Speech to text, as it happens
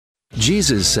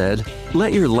Jesus said,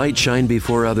 "Let your light shine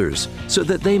before others, so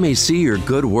that they may see your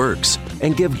good works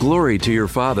and give glory to your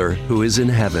Father who is in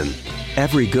heaven."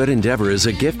 Every good endeavor is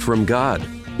a gift from God.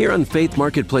 Here on Faith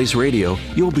Marketplace Radio,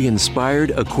 you'll be inspired,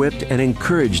 equipped, and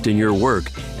encouraged in your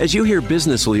work as you hear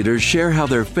business leaders share how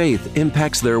their faith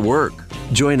impacts their work.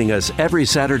 Joining us every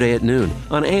Saturday at noon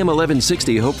on AM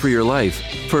 1160 Hope for Your Life.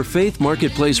 For Faith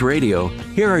Marketplace Radio,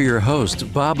 here are your hosts,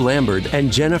 Bob Lambert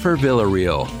and Jennifer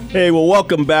Villarreal. Hey, well,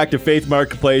 welcome back to Faith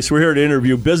Marketplace. We're here to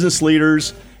interview business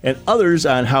leaders and others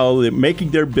on how they're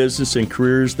making their business and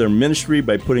careers their ministry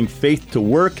by putting faith to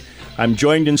work. I'm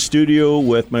joined in studio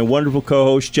with my wonderful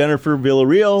co-host, Jennifer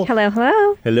Villarreal. Hello,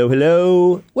 hello. Hello,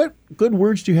 hello. What good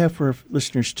words do you have for our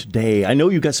listeners today? I know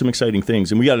you've got some exciting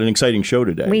things, and we got an exciting show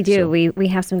today. We do. So. We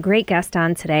have some great guests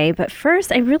on today. But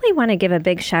first, I really want to give a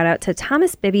big shout out to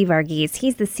Thomas Bibby Varghese.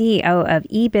 He's the CEO of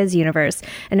eBiz Universe,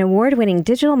 an award-winning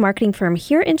digital marketing firm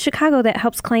here in Chicago that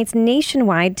helps clients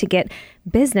nationwide to get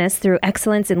business through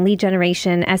excellence in lead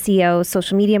generation, SEO,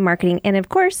 social media marketing, and of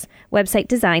course, website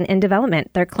design and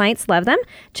development. Their clients love them.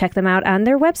 Check them out on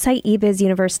their website,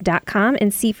 ebizuniverse.com,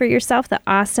 and see for yourself the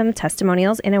awesome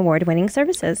testimonials and award-winning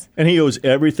services. And he owes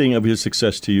everything of his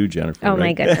success to you, Jennifer. Oh, right?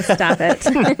 My goodness, stop it.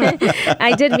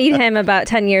 I did meet him about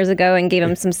 10 years ago and gave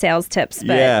him some sales tips,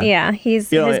 but his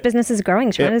business is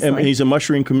growing tremendously. And he's a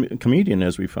mushroom comedian,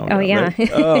 as we found out. Oh, yeah. Right?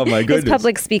 Oh, my goodness. His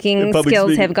public speaking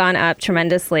skills have gone up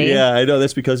tremendously. Yeah, I know.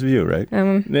 That's because of you, right?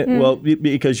 Well,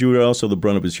 because you were also the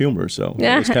brunt of his humor, so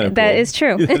yeah, kind of that is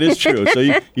true. That is true. So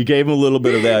you gave him a little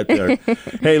bit of that there.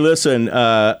 Hey, listen,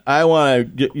 I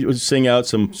want to sing out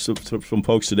some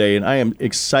folks today, and I am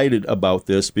excited about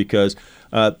this because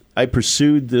I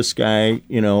pursued this guy,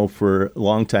 for a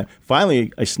long time.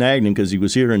 Finally, I snagged him because he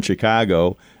was here in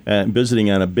Chicago visiting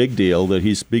on a big deal that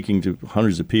he's speaking to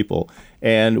hundreds of people.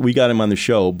 And we got him on the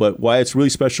show. But why it's really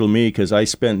special to me, because I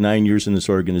spent 9 years in this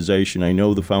organization. I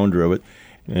know the founder of it.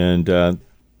 And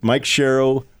Mike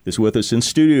Sharrow is with us in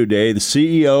studio today, the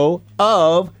CEO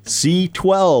of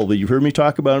C12. You've heard me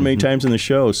talk about him many times in the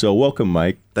show. So welcome,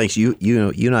 Mike. Thanks. You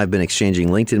and I have been exchanging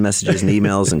LinkedIn messages and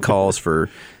emails and calls for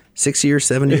 6 years,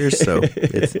 7 years. So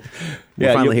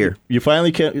we're finally here. You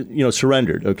finally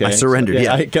surrendered. Okay, I surrendered.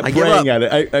 Yeah, I kept praying at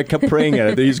it. I kept praying at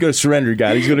it that he's going to surrender.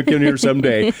 God, he's going to come here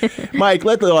someday. Mike,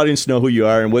 let the audience know who you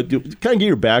are and kind of give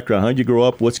your background. How did you grow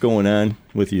up? What's going on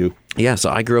with you? Yeah, so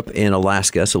I grew up in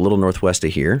Alaska, so a little northwest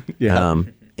of here. Yeah.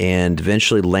 And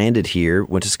eventually landed here.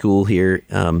 Went to school here.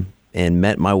 And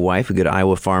met my wife, a good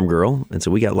Iowa farm girl. And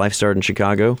so we got life started in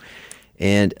Chicago.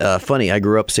 And funny, I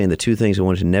grew up saying the two things I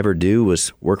wanted to never do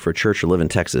was work for a church or live in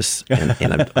Texas.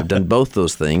 And I've done both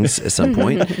those things at some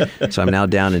point. So I'm now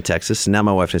down in Texas. And now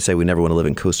my wife would say we never want to live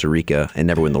in Costa Rica and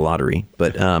never win the lottery.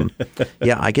 But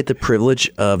I get the privilege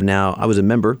of now, I was a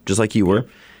member, just like you were,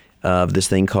 of this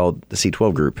thing called the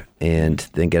C12 Group. And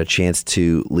then get a chance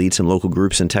to lead some local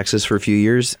groups in Texas for a few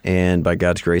years. And by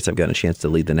God's grace, I've gotten a chance to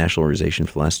lead the national organization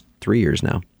for the last 3 years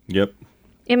now. Yep.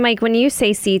 And Mike, when you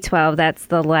say C12, that's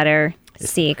the letter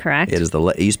C, correct? It is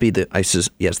it used to be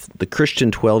the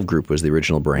Christian 12 Group was the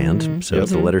original brand. Mm-hmm. So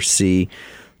it's the letter C,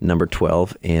 number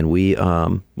 12. And we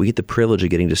get the privilege of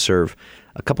getting to serve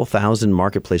a couple thousand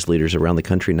marketplace leaders around the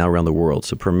country, now around the world.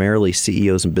 So primarily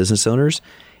CEOs and business owners,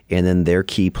 and then their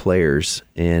key players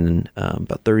in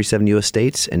about 37 U.S.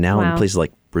 states, and now in places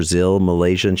like Brazil,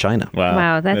 Malaysia, and China.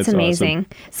 Wow, that's amazing.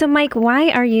 Awesome. So Mike, why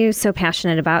are you so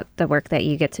passionate about the work that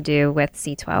you get to do with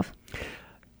C12?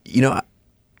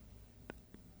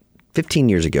 15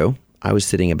 years ago, I was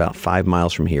sitting about 5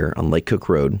 miles from here on Lake Cook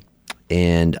Road,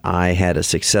 and I had a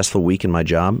successful week in my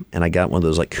job, and I got one of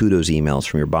those kudos emails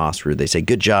from your boss where they say,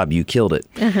 "Good job, you killed it."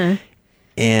 Uh-huh.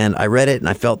 And I read it, and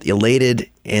I felt elated,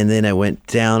 and then I went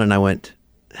down, and I went,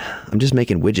 I'm just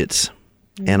making widgets.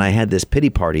 Mm-hmm. And I had this pity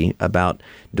party about,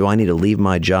 do I need to leave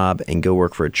my job and go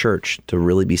work for a church to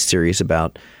really be serious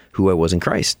about who I was in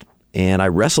Christ? And I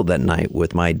wrestled that night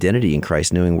with my identity in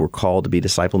Christ, knowing we're called to be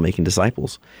making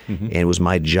disciples. Mm-hmm. And it was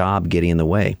my job getting in the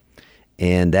way.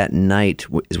 And that night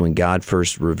is when God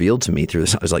first revealed to me through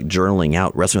this. I was journaling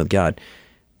out, wrestling with God.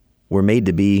 We're made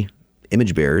to be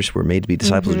image bearers. We're made to be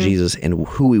disciples of Jesus. And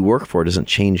who we work for doesn't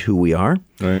change who we are.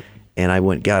 Right. And I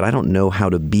went, God, I don't know how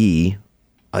to be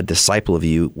a disciple of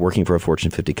you working for a Fortune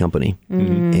 50 company.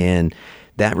 Mm-hmm. And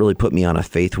that really put me on a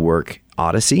faith work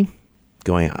odyssey.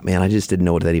 Going, man, I just didn't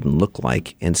know what that even looked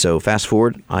like. And so fast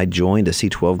forward, I joined a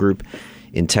C12 group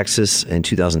in Texas in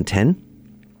 2010.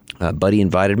 Buddy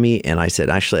invited me, and I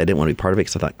said, actually, I didn't want to be part of it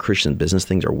because I thought Christian business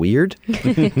things are weird. I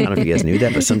don't know if you guys knew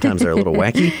that, but sometimes they're a little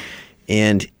wacky.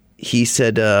 And he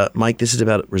said, Mike, this is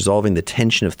about resolving the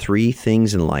tension of three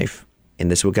things in life. And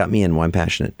this is what got me in, why I'm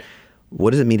passionate. What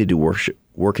does it mean to do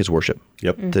work is worship.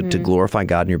 Yep. To glorify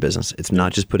God in your business. It's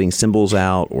not just putting symbols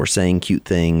out or saying cute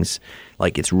things.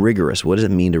 Like, it's rigorous. What does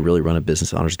it mean to really run a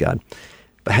business that honors God?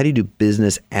 But how do you do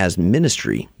business as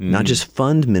ministry? Not just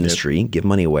fund ministry, give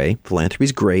money away. Philanthropy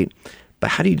is great. But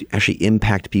how do you actually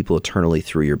impact people eternally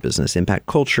through your business? Impact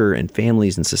culture and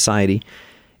families and society.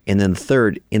 And then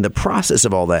third, in the process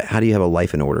of all that, how do you have a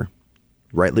life in order?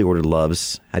 Rightly ordered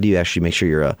loves. How do you actually make sure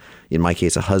you're, in my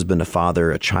case, a husband, a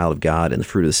father, a child of God, and the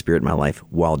fruit of the Spirit in my life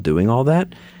while doing all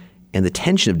that? And the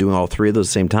tension of doing all three of those at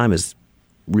the same time is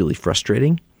really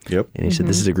frustrating. Yep. And he said,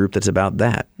 this is a group that's about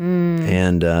that.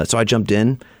 And so I jumped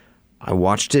in. I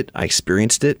watched it, I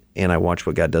experienced it, and I watched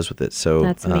what God does with it. So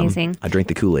that's amazing. I drank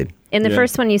the Kool-Aid. And the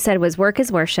first one you said was work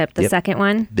is worship. The second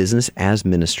one? Business as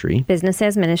ministry. Business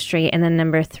as ministry. And then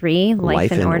number 3,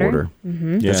 life in order.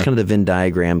 That's kind of the Venn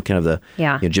diagram, kind of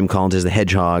the, Jim Collins is the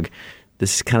hedgehog.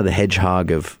 This is kind of the hedgehog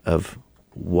of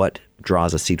what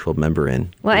draws a C12 member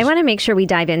in. Well, I want to make sure we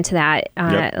dive into that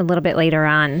a little bit later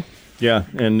on. Yeah,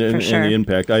 and sure. the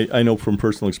impact. I know from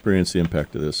personal experience the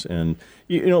impact of this. And,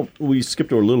 we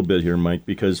skipped over a little bit here, Mike,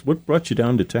 because what brought you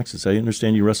down to Texas? I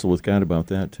understand you wrestled with God about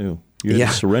that, too. You had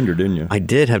to surrender, didn't you? I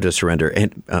did have to surrender.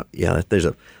 And, there's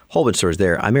a whole bunch of stories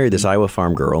there. I married this Iowa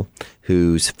farm girl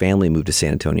whose family moved to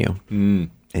San Antonio.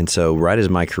 And so right as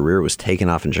my career was taking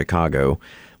off in Chicago,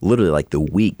 literally like the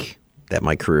week that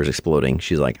my career is exploding,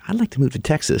 she's like, I'd like to move to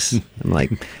Texas. I'm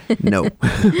like, no.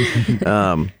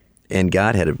 And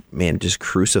God had to, just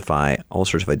crucify all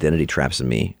sorts of identity traps in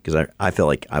me because I felt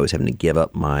like I was having to give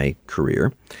up my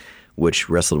career, which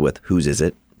wrestled with whose is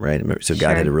it, right? So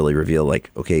God had to really reveal,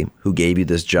 like, okay, who gave you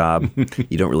this job?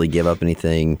 You don't really give up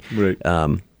anything. Right.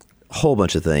 A whole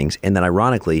bunch of things. And then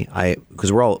ironically,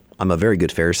 because I'm a very good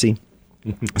Pharisee.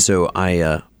 So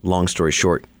I, long story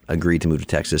short, agreed to move to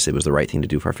Texas. It was the right thing to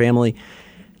do for our family.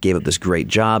 Gave up this great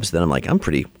job. So then I'm like, I'm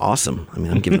pretty awesome. I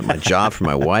mean, I'm giving up my job for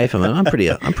my wife. I'm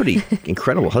pretty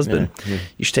incredible husband.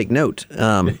 You should take note.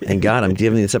 And God, I'm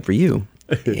giving this up for you.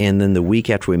 And then the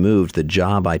week after we moved, the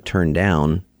job I turned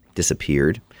down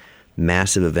disappeared.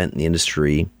 Massive event in the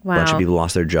industry. Wow. A bunch of people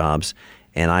lost their jobs.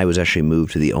 And I was actually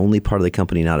moved to the only part of the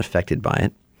company not affected by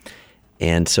it.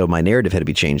 And so my narrative had to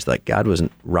be changed. Like, God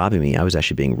wasn't robbing me. I was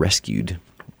actually being rescued.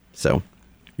 So...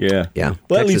 Yeah. Well,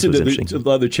 that leads into a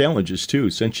lot of the challenges,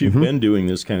 too, since you've been doing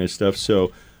this kind of stuff.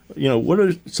 So, what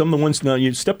are some of the ones now?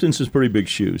 You stepped into some pretty big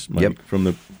shoes, Mike,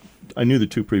 I knew the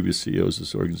 2 previous CEOs of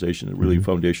this organization that really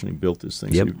foundationally built this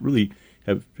thing. So you really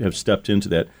have stepped into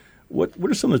that. What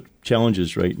are some of the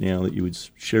challenges right now that you would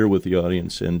share with the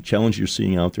audience and challenges you're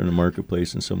seeing out there in the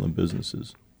marketplace and some of the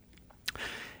businesses?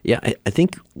 Yeah, I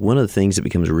think one of the things that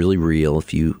becomes really real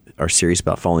if you are serious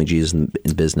about following Jesus in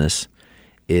business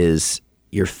is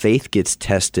your faith gets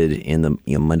tested in the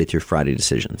Monday through Friday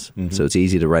decisions. So it's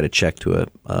easy to write a check to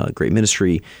a great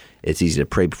ministry. It's easy to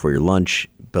pray before your lunch.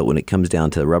 But when it comes down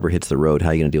to the rubber hits the road, how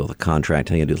are you going to deal with a contract?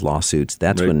 How are you going to deal with lawsuits?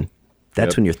 That's when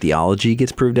your theology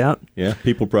gets proved out. Yeah,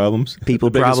 people problems.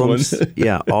 People problems.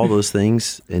 Yeah, all those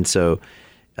things. And so,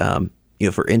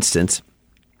 for instance,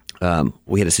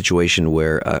 we had a situation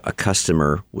where a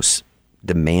customer was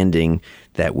demanding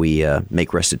that we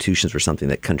make restitutions for something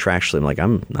that contractually,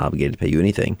 I'm not obligated to pay you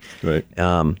anything. Right.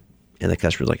 And the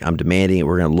customer's like, I'm demanding it.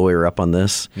 We're going to lawyer up on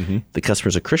this. The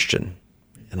customer's a Christian.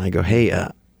 And I go, hey,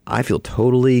 I feel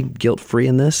totally guilt-free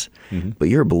in this, but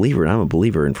you're a believer and I'm a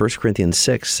believer. And 1 Corinthians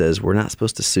 6 says we're not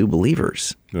supposed to sue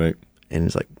believers. Right. And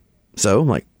he's like, so? I'm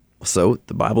like, so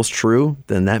the Bible's true?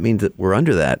 Then that means that we're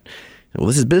under that. Well,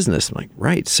 this is business. I'm like,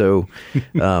 right. So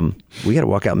we got to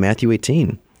walk out Matthew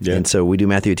 18. Yeah. And so we do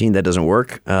Matthew 18. That doesn't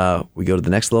work. We go to the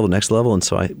next level. And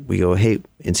so we go, hey,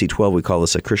 in C12, we call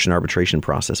this a Christian arbitration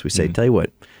process. We say, tell you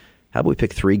what, how about we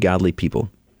pick 3 godly people,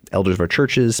 elders of our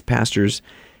churches, pastors.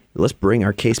 Let's bring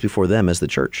our case before them as the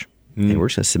church. And we're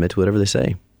just going to submit to whatever they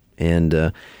say.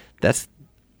 And that's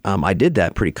I did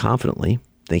that pretty confidently,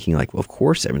 thinking like, well, of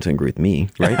course everyone's going to agree with me,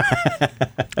 right?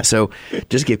 So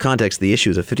just to give context, the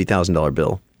issue is a $50,000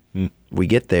 bill. We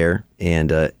get there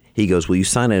and he goes, will you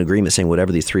sign an agreement saying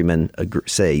whatever these 3 men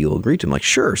say, you'll agree to? I'm like,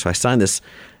 sure. So I signed this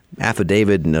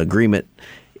affidavit and agreement.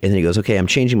 And then he goes, okay, I'm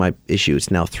changing my issue. It's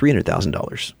now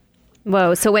 $300,000.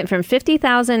 Whoa. So it went from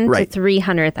 $50,000 to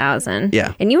 $300,000.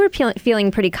 Yeah. And you were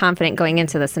feeling pretty confident going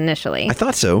into this initially. I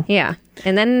thought so. Yeah.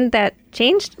 And then that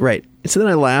changed? Right. And so then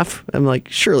I laugh. I'm like,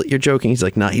 surely you're joking. He's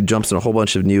like, nah. He jumps in a whole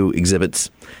bunch of new exhibits.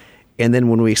 And then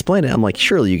when we explain it, I'm like,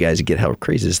 surely you guys get how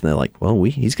crazy this is. And they're like, well,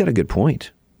 he's got a good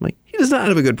point. I'm like, he does not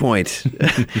have a good point.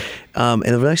 And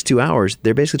over the next 2 hours,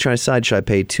 they're basically trying to decide, should I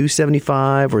pay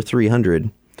 $275 or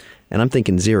 $300? And I'm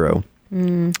thinking 0.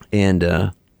 And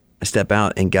I step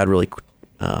out and God really,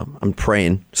 I'm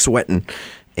praying, sweating.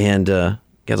 And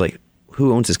God's like,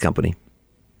 who owns this company?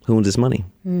 Who owns this money?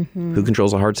 Who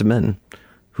controls the hearts of men?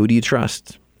 Who do you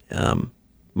trust?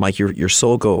 Mike, your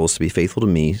sole goal is to be faithful to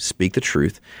me, speak the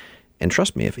truth, and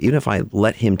trust me. Even if I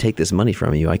let him take this money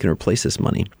from you, I can replace this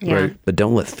money. Yeah. Right. But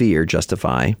don't let fear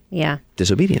justify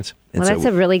disobedience. And that's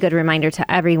a really good reminder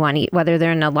to everyone, whether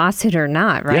they're in a lawsuit or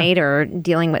not, right? Yeah. Or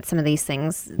dealing with some of these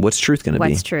things. What's truth going to be?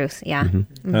 What's truth? Yeah.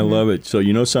 I love it. So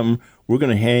you know something? We're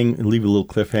going to leave a little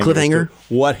cliffhanger. Cliffhanger?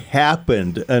 What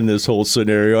happened in this whole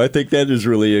scenario? I think that is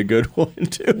really a good one,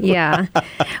 too. Yeah.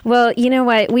 Well, you know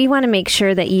what? We want to make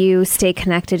sure that you stay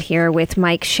connected here with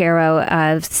Mike Sharrow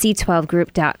of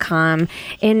C12group.com.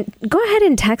 And go ahead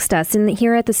and text us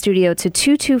here at the studio to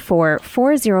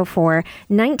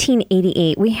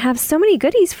 224-404-1988. We have so many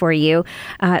goodies for you.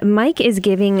 Mike is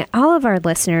giving all of our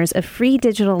listeners a free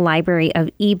digital library of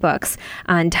ebooks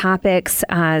on topics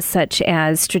such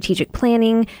as strategic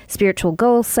planning, spiritual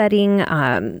goal setting,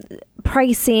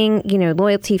 pricing,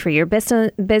 loyalty for your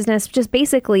business, just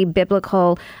basically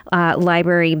biblical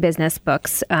library business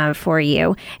books for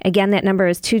you. Again, that number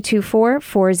is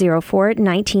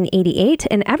 224-404-1988,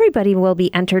 and everybody will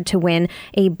be entered to win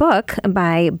a book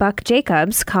by Buck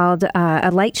Jacobs called A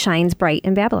Light Shines Bright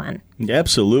in Babylon.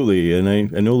 Absolutely, and I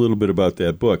know a little bit about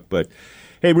that book, but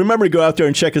hey, remember to go out there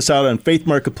and check us out on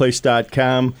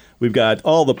faithmarketplace.com. We've got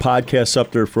all the podcasts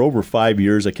up there for over 5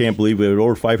 years. I can't believe we have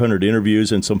over 500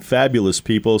 interviews and some fabulous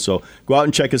people. So go out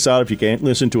and check us out if you can't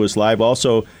listen to us live.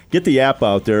 Also, get the app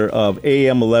out there of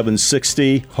AM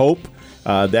 1160 Hope.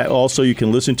 That also you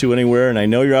can listen to anywhere. And I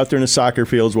know you're out there in the soccer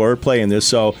fields while we're playing this,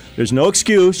 so there's no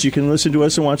excuse. You can listen to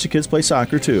us and watch the kids play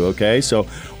soccer too, okay? So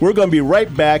we're going to be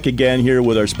right back again here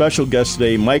with our special guest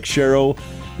today, Mike Sharrow,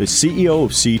 the CEO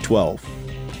of C12.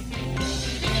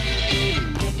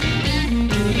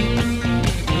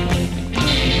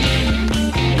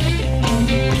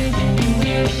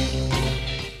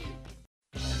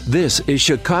 This is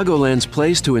Chicagoland's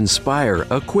place to inspire,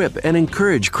 equip, and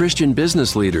encourage Christian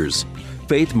business leaders.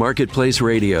 Faith Marketplace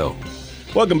Radio.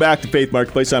 Welcome back to Faith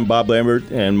Marketplace. I'm Bob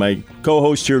Lambert, and my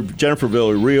co-host here, Jennifer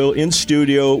Villarreal, in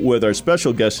studio with our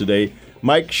special guest today,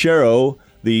 Mike Sharrow,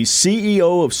 the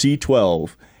CEO of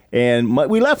C12. And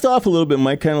we left off a little bit.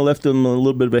 Mike kind of left them a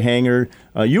little bit of a hanger.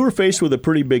 You were faced with a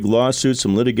pretty big lawsuit,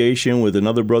 some litigation with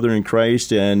another brother in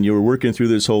Christ, and you were working through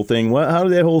this whole thing. How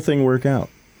did that whole thing work out?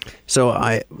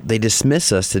 So they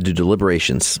dismiss us to do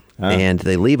deliberations, and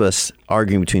they leave us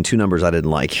arguing between two numbers I didn't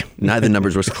like. Neither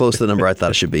numbers was close to the number I thought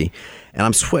it should be. And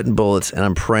I'm sweating bullets, and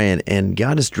I'm praying, and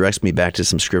God just directs me back to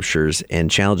some scriptures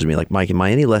and challenges me, like, Mike, am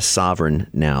I any less sovereign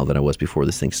now than I was before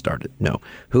this thing started? No.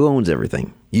 Who owns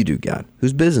everything? You do, God.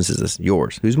 Whose business is this?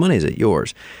 Yours. Whose money is it?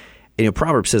 Yours. And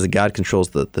Proverbs says that God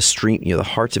controls the stream, the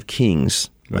hearts of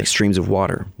kings, like streams of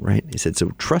water, right? He said,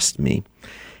 so trust me.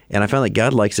 And I found that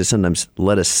God likes to sometimes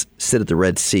let us sit at the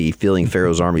Red Sea, feeling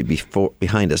Pharaoh's army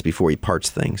behind us before he parts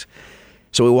things.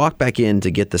 So we walk back in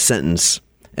to get the sentence,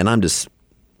 and I'm just,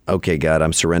 okay, God,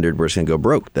 I'm surrendered. We're just going to go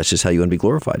broke. That's just how you want to be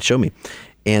glorified. Show me.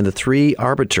 And the three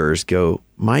arbiters go,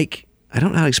 Mike, I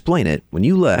don't know how to explain it. When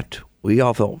you left, we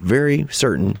all felt very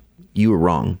certain you were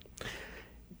wrong.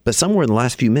 But somewhere in the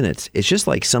last few minutes, it's just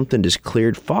like something just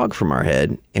cleared fog from our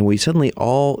head, and we suddenly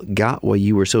all got why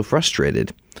you were so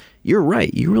frustrated. You're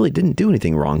right. You really didn't do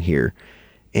anything wrong here.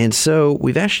 And so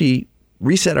we've actually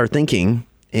reset our thinking,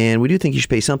 and we do think you should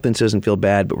pay something so it doesn't feel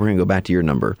bad, but we're going to go back to your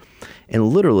number. And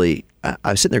literally, I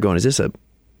was sitting there going, is this a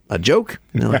joke?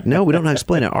 And they're like, no, we don't know how to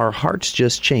explain it. Our hearts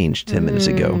just changed 10 minutes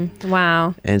ago.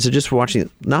 Wow. And so just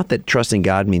watching, not that trusting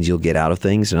God means you'll get out of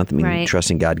things, not that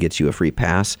trusting God gets you a free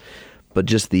pass, but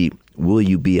just will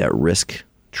you be at risk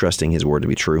trusting his word to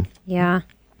be true? Yeah.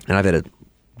 And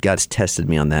God's tested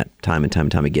me on that time and time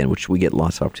and time again, which we get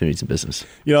lots of opportunities in business.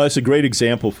 It's a great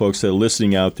example, folks, that are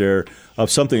listening out there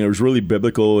of something that was really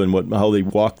biblical and how they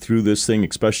walked through this thing,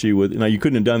 especially with, now you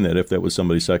couldn't have done that if that was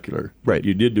somebody secular. Right.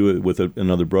 You did do it with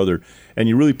another brother, and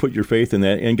you really put your faith in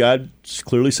that, and God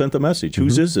clearly sent the message.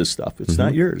 Whose is this stuff? It's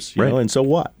not yours, you know, and so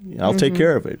what? I'll take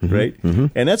care of it, right?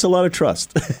 And that's a lot of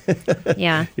trust.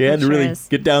 Yeah. You had to really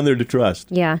get down there to trust.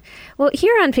 Yeah. Well,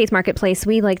 here on Faith Marketplace,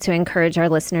 we like to encourage our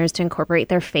listeners to incorporate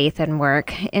their faith and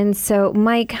work. And so,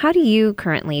 Mike, how do you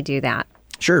currently do that?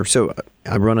 Sure. So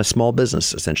I run a small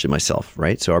business, essentially myself,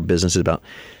 right? So our business is about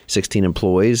 16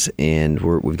 employees, and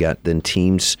we've got then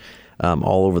teams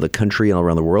all over the country and all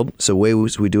around the world. So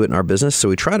ways we do it in our business. So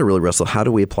we try to really wrestle, how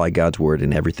do we apply God's word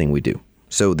in everything we do?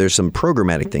 So there's some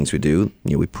programmatic things we do.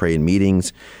 We pray in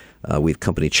meetings. We have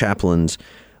company chaplains.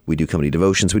 We do company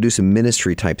devotions. We do some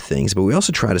ministry type things, but we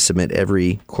also try to submit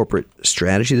every corporate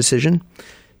strategy decision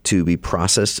to be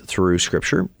processed through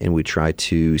Scripture, and we try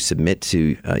to submit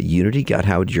to unity. God,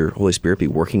 how would your Holy Spirit be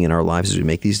working in our lives as we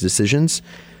make these decisions?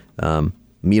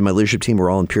 Me and my leadership team, we're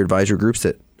all in peer advisory groups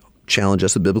that challenge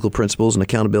us with biblical principles and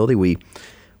accountability. We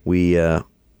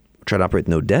try to operate with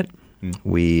no debt.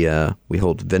 We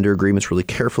hold vendor agreements really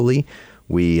carefully.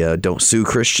 We don't sue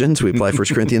Christians. We apply 1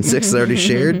 Corinthians 6, as I already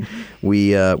shared.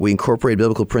 We incorporate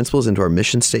biblical principles into our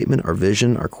mission statement, our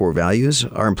vision, our core values,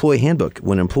 our employee handbook.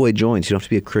 When an employee joins, you don't have to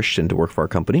be a Christian to work for our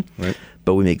company. Right.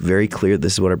 But we make very clear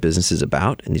this is what our business is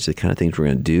about, and these are the kind of things we're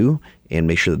going to do, and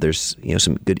make sure that there's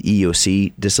some good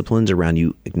EEOC disciplines around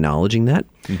you acknowledging that,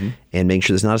 and making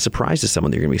sure there's not a surprise to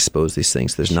someone that you're going to be exposed to these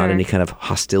things. There's not any kind of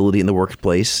hostility in the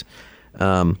workplace.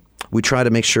 We try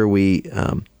to make sure we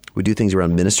do things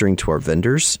around ministering to our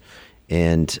vendors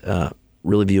and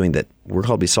really viewing that we're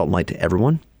called to be salt and light to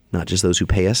everyone, not just those who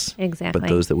pay us, but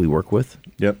those that we work with.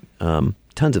 Yep.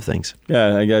 Tons of things.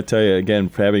 Yeah, I got to tell you,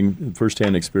 again, having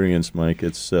firsthand experience, Mike,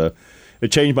 it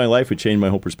changed my life. It changed my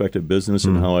whole perspective of business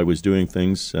and how I was doing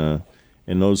things.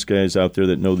 And those guys out there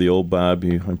that know the old Bob,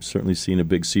 I'm certainly seeing a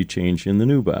big sea change in the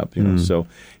new Bob. So,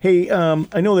 hey,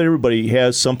 I know that everybody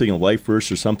has something, a life verse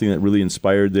or something that really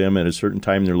inspired them at a certain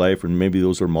time in their life, and maybe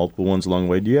those are multiple ones along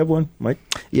the way. Do you have one, Mike?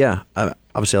 Yeah,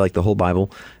 obviously I like the whole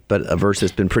Bible, but a verse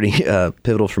that's been pretty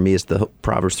pivotal for me is the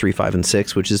Proverbs 3, 5, and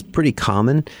 6, which is pretty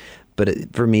common.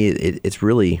 But for me, it's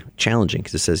really challenging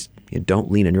because it says, don't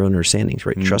lean on your own understandings,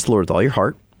 right? Trust the Lord with all your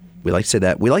heart. We like to say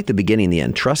that. We like the beginning and the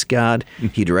end. Trust God.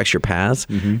 He directs your paths.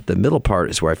 The middle part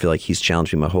is where I feel like he's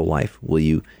challenged me my whole life. Will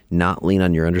you not lean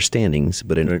on your understandings,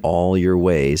 but in all your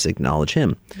ways acknowledge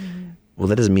him? Well,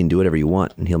 that doesn't mean do whatever you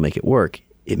want and he'll make it work.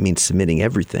 It means submitting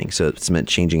everything. So it's meant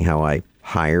changing how I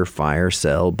hire, fire,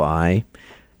 sell, buy,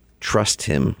 trust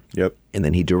him. Yep. And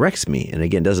then he directs me. And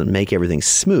again, doesn't make everything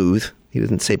smooth. He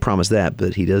doesn't say promise that,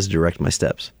 but he does direct my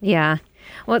steps. Yeah.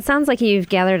 Well, it sounds like you've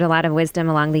gathered a lot of wisdom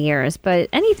along the years, but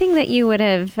anything that you would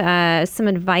have, some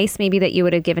advice maybe that you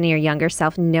would have given your younger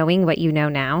self knowing what you know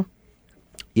now?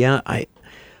 Yeah, I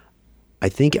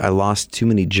think I lost too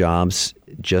many jobs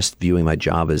just viewing my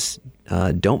job as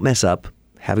don't mess up,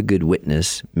 have a good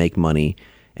witness, make money,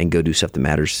 and go do stuff that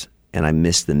matters. And I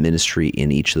missed the ministry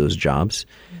in each of those jobs.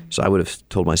 So I would have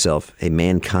told myself, hey,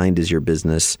 mankind is your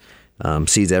business.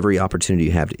 Seize every opportunity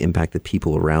you have to impact the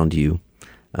people around you.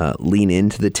 Lean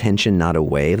into the tension, not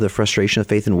away of the frustration of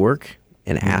faith and work,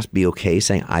 and be okay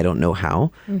saying, I don't know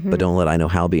how, but don't let I know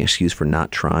how be an excuse for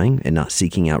not trying and not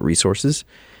seeking out resources.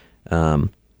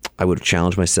 I would have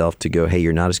challenged myself to go, hey,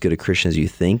 you're not as good a Christian as you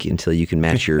think until you can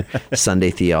match your Sunday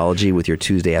theology with your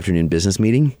Tuesday afternoon business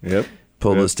meeting.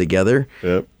 Pull those together.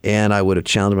 And I would have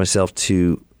challenged myself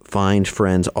to find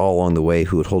friends all along the way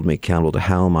who would hold me accountable to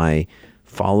how am I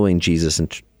following Jesus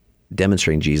and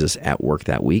demonstrating Jesus at work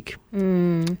that week,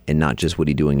 and not just what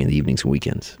he's doing in the evenings and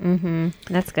weekends.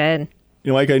 That's good.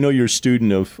 Mike, I know you're a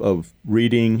student of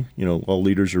reading. All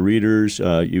leaders are readers.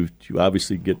 You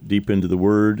obviously get deep into the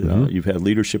Word. You've had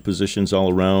leadership positions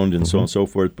all around and so on and so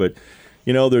forth. But,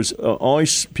 there's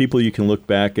always people you can look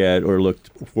back at or look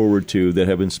forward to that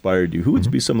have inspired you. Who would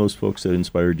be some of those folks that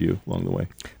inspired you along the way?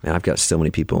 Man, I've got so many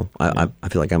people. I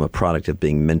feel like I'm a product of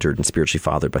being mentored and spiritually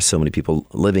fathered by so many people,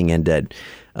 living and dead.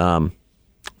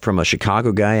 From a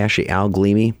Chicago guy, actually, Al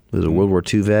Gleamy, who was a World War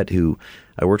II vet, who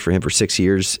I worked for him for 6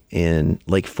 years in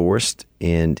Lake Forest,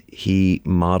 and he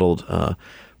modeled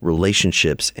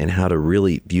relationships and how to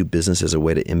really view business as a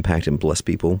way to impact and bless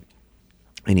people.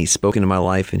 And he's spoken to my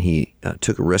life, and he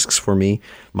took risks for me.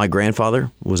 My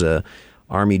grandfather was a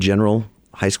Army general,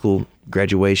 high school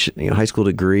graduation, high school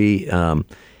degree.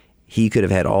 He could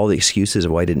have had all the excuses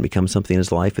of why he didn't become something in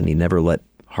his life, and he never let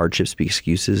hardships be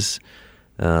excuses.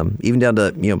 Even down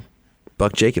to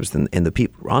Buck Jacobs and the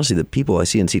people. Honestly, the people I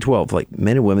see in C12, like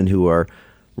men and women who are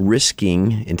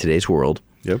risking in today's world,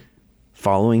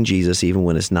 following Jesus even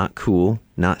when it's not cool,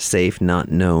 not safe, not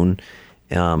known.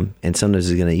 And sometimes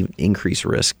it's going to increase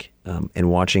risk, and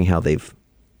watching how they've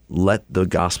let the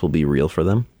gospel be real for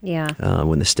them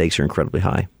when the stakes are incredibly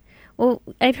high. Well,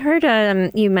 I've heard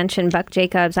you mention Buck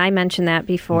Jacobs. I mentioned that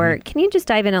before. Can you just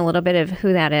dive in a little bit of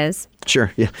who that is?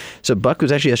 Sure, yeah. So Buck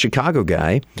was actually a Chicago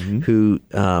guy who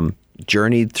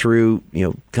journeyed through,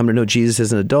 come to know Jesus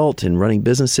as an adult and running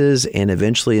businesses, and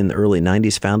eventually in the early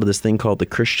 90s founded this thing called the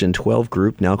Christian 12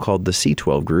 Group, now called the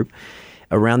C12 Group,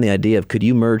 around the idea of could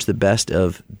you merge the best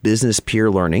of business peer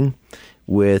learning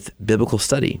with biblical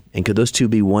study? And could those two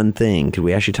be one thing? Could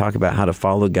we actually talk about how to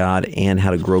follow God and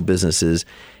how to grow businesses,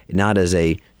 not as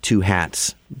a two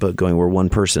hats, but going, we're one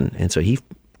person? And so he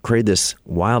created this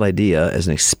wild idea as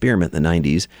an experiment in the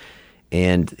 90s.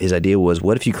 And his idea was,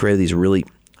 what if you created these really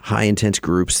high intense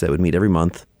groups that would meet every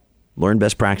month, learn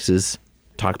best practices,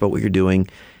 talk about what you're doing,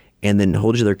 and then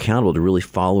hold each other accountable to really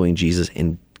following Jesus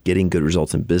and getting good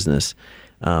results in business.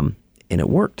 And it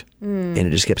worked. And it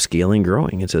just kept scaling and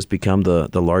growing. And so it's become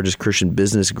the largest Christian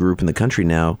business group in the country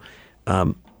now.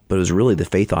 But it was really the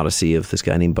faith odyssey of this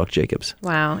guy named Buck Jacobs.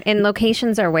 Wow. And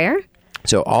locations are where?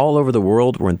 So all over the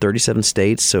world, we're in 37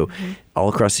 states. So all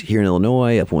across here in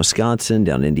Illinois, up in Wisconsin,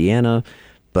 down in Indiana.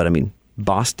 But I mean,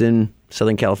 Boston,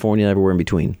 Southern California, everywhere in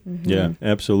between. Yeah,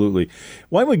 absolutely.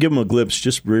 Why don't we give them a glimpse,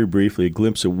 just very briefly, a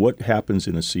glimpse of what happens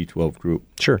in a C12 group?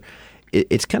 Sure.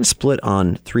 It's kind of split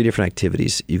on 3 different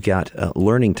activities. You've got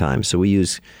learning time. So we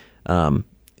use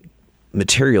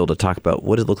material to talk about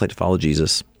what does it look like to follow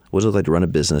Jesus? What does it look like to run a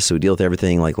business? So we deal with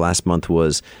everything. Like last month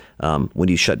was when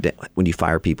do you shut down, when do you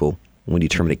fire people? When do you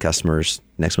terminate customers?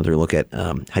 Next month, we're going to look at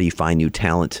how do you find new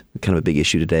talent, kind of a big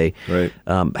issue today. Right.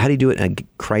 How do you do it in a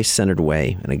Christ-centered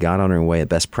way, in a God-honoring way, a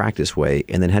best practice way?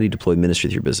 And then how do you deploy ministry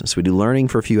through your business? So we do learning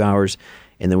for a few hours,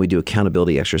 and then we do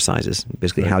accountability exercises.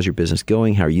 Basically, how's your business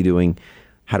going? How are you doing?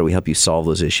 How do we help you solve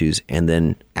those issues? And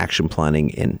then action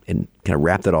planning and kind of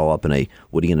wrap that all up in a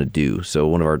what are you going to do? So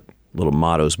one of our little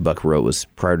mottos Buck wrote was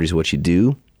priorities are what you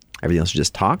do. Everything else is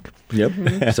just talk.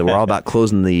 Yep. So we're all about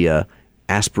closing the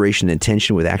aspiration and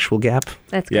intention with actual gap.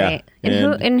 That's Yeah.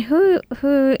 great. And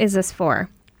who is this for?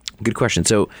 Good question.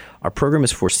 So our program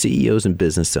is for CEOs and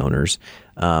business owners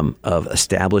of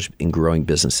established and growing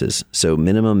businesses. So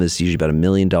minimum is usually about $1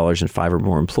 million and 5 or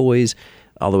more employees,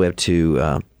 all the way up to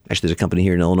actually there's a company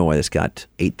here in Illinois that's got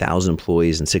 8,000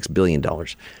 employees and $6 billion.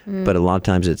 But a lot of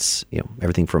times it's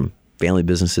everything from family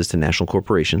businesses to national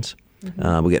corporations.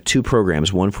 We got 2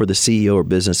 programs, one for the CEO or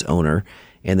business owner,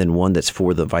 and then one that's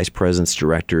for the vice presidents,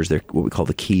 directors. They're what we call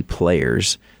the key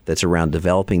players. That's around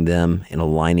developing them and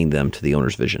aligning them to the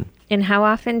owner's vision. And how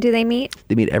often do they meet?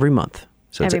 They meet every month.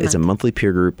 So it's a monthly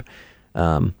peer group,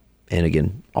 and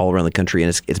again, all around the country.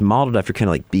 And it's modeled after kind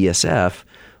of like BSF,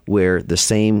 where the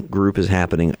same group is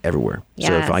happening everywhere. Yes.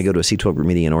 So if I go to a C12 group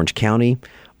meeting in Orange County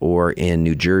or in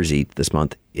New Jersey this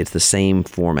month, it's the same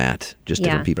format, just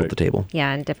different people at the table.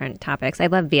 Yeah, and different topics. I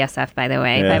love BSF, by the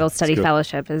way. Yeah, Bible Study it's good.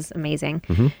 Fellowship is amazing.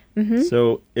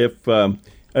 So if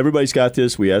everybody's got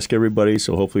this, we ask everybody,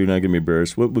 so hopefully you're not going to be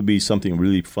embarrassed. What would be something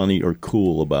really funny or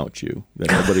cool about you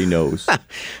that nobody knows?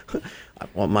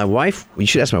 Well, my wife, you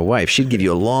should ask my wife. She'd give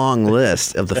you a long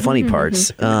list of the funny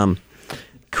parts.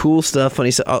 Cool stuff,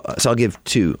 funny stuff. So I'll give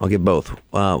 2. I'll give both.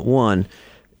 One,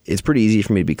 it's pretty easy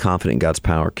for me to be confident in God's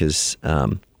power because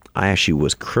I actually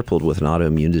was crippled with an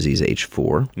autoimmune disease at age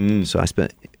 4. So I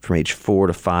spent from age 4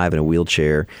 to 5 in a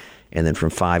wheelchair, and then from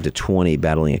 5 to 20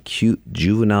 battling acute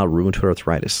juvenile rheumatoid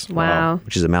arthritis. Wow.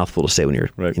 Which is a mouthful to say when you're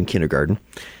in kindergarten.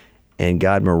 And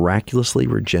God miraculously,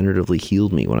 regeneratively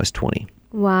healed me when I was 20.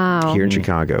 Wow. Here in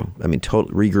Chicago. I mean,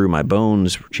 totally regrew my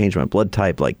bones, changed my blood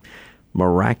type, like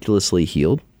miraculously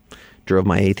healed. Drove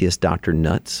my atheist doctor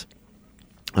nuts.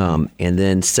 And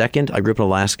then second, I grew up in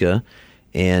Alaska,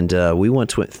 and we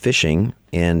went fishing,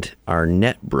 and our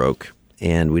net broke,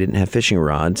 and we didn't have fishing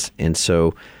rods. And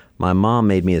so my mom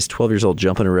made me, as 12 years old,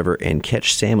 jump in a river and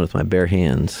catch salmon with my bare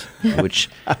hands, which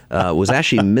was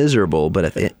actually miserable.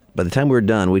 But by the time we were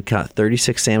done, we'd caught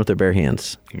 36 salmon with our bare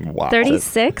hands. Wow.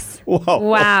 36? Whoa.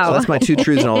 Wow. So that's my 2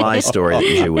 truths and a lie story that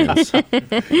usually wins.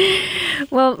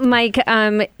 Well, Mike,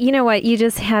 you know what? You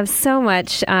just have so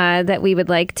much that we would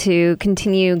like to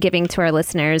continue giving to our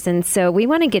listeners. And so we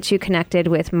want to get you connected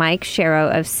with Mike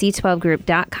Sharrow of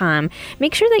C12group.com.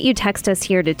 Make sure that you text us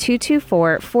here to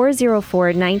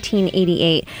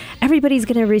 224-404-1988. Everybody's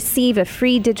going to receive a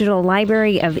free digital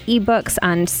library of ebooks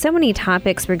on so many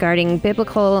topics regarding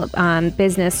biblical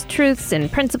business truths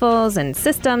and principles and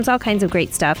systems, all kinds of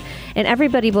great stuff. And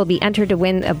everybody will be entered to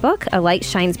win a book, A Light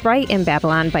Shines Bright in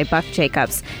Babylon by Buck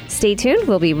Jacobs. Stay tuned.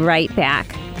 We'll be right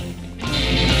back.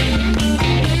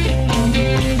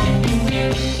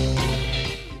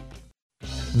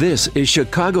 This is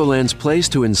Chicagoland's place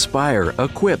to inspire,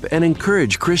 equip, and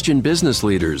encourage Christian business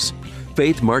leaders.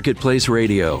 Faith Marketplace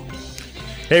Radio.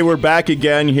 Hey, we're back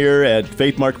again here at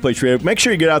Faith Marketplace Radio. Make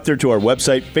sure you get out there to our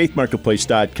website,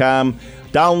 faithmarketplace.com.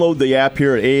 Download the app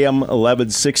here at AM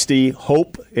 1160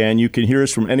 Hope, and you can hear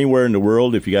us from anywhere in the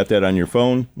world if you got that on your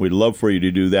phone. We'd love for you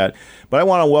to do that. But I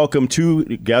want to welcome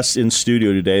 2 guests in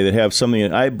studio today that have something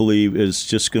that I believe is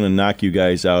just going to knock you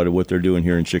guys out of what they're doing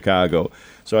here in Chicago.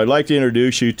 So I'd like to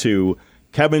introduce you to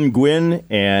Kevin Gwynn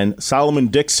and Solomon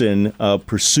Dixon of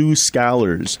Pursue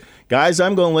Scholars. Guys,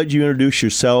 I'm going to let you introduce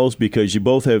yourselves because you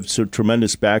both have some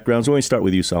tremendous backgrounds. Let me start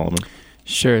with you, Solomon.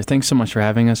 Sure. Thanks so much for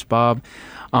having us, Bob.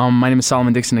 My name is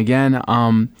Solomon Dixon again.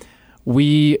 I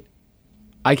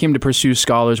came to Pursue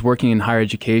Scholars working in higher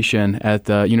education at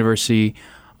the University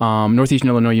Northeastern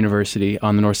Illinois University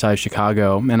on the north side of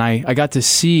Chicago. And I got to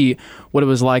see what it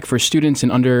was like for students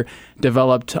in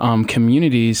underdeveloped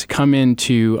communities come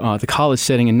into the college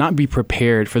setting and not be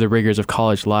prepared for the rigors of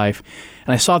college life.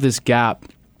 And I saw this gap.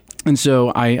 And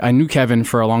so I knew Kevin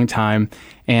for a long time,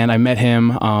 and I met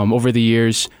him over the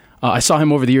years. I saw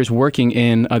him over the years working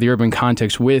in the urban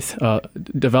context with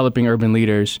developing urban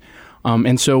leaders.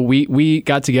 And so we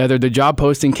got together. The job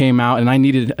posting came out, and I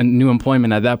needed a new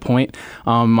employment at that point.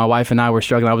 My wife and I were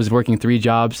struggling. I was working 3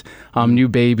 jobs, new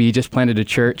baby, just planted a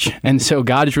church. And so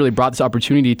God has really brought this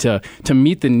opportunity to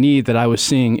meet the need that I was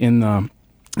seeing in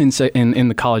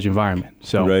the college environment.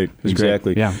 So right,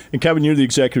 exactly. Great. Yeah. And Kevin, you're the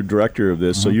executive director of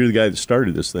this, so you're the guy that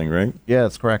started this thing, right? Yeah,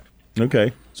 that's correct.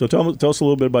 Okay. So tell us a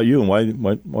little bit about you and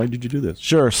why did you do this?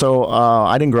 Sure. So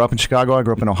I didn't grow up in Chicago. I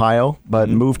grew up in Ohio, but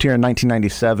moved here in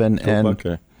 1997.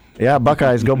 Buckeye. Yeah,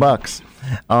 Buckeyes, go Bucks.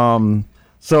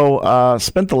 So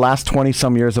spent the last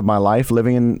 20-some years of my life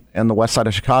living in the west side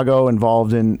of Chicago,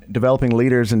 involved in developing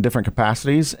leaders in different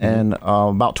capacities. And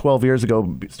about 12 years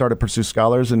ago, started Pursue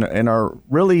Scholars and are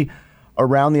really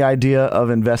around the idea of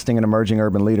investing in emerging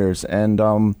urban leaders. And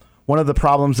one of the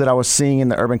problems that I was seeing in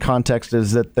the urban context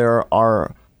is that there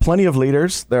are plenty of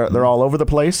leaders. They're all over the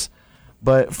place.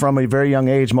 But from a very young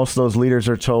age, most of those leaders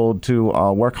are told to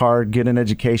work hard, get an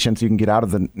education so you can get out of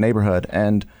the neighborhood.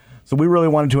 And so we really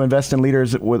wanted to invest in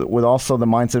leaders with also the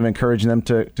mindset of encouraging them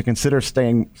to consider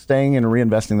staying and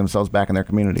reinvesting themselves back in their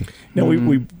community. Now,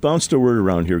 we bounced a word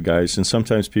around here, guys, and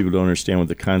sometimes people don't understand what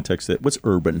the context what's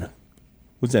urban?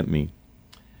 What does that mean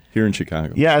here in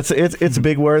Chicago? Yeah, it's a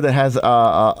big word that has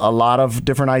a lot of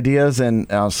different ideas, and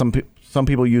some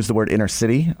people use the word inner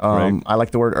city. Right. I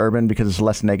like the word urban because it's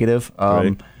less negative.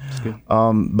 Right.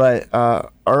 But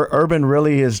urban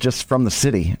really is just from the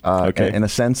city, Okay. in a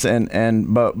sense,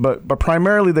 but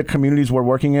primarily the communities we're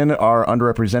working in are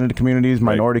underrepresented communities,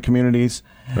 minority communities,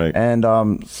 Right. and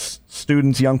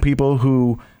students, young people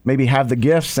who maybe have the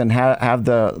gifts and have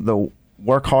the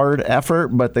work hard effort,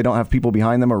 but they don't have people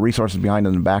behind them or resources behind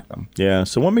them to back them. Yeah.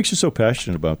 So what makes you so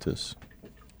passionate about this?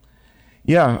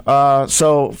 Yeah.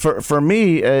 So for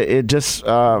me, it just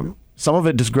some of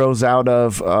it just grows out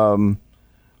of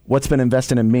what's been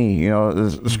invested in me. You know,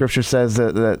 the scripture says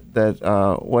that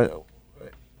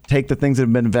take the things that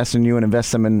have been invested in you and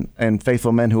invest them in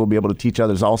faithful men who will be able to teach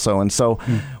others also. And so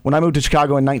when I moved to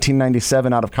Chicago in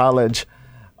 1997 out of college,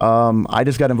 I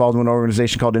just got involved in an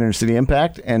organization called Inner City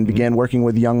Impact and began working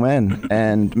with young men.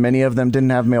 And many of them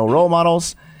didn't have male role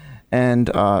models,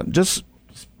 and just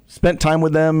spent time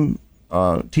with them,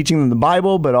 teaching them the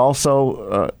Bible, but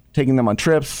also taking them on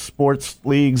trips, sports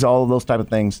leagues, all of those type of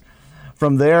things.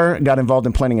 From there, got involved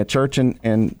in planning a church in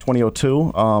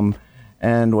 2002,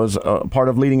 and was a part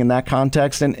of leading in that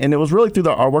context. And it was really through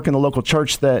our work in the local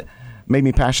church that made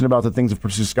me passionate about the things of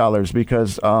Pursue Scholars,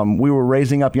 because we were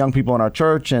raising up young people in our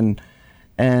church, and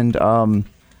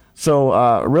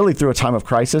so really through a time of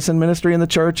crisis in ministry in the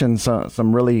church and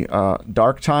some really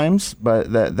dark times,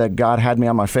 but that God had me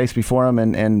on my face before him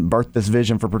and birthed this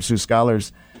vision for Pursue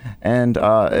Scholars and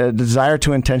a desire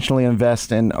to intentionally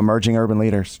invest in emerging urban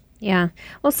leaders. Yeah.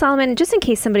 Well, Solomon, just in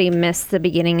case somebody missed the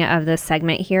beginning of this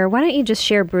segment here, why don't you just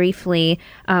share briefly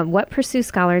what Pursue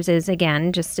Scholars is,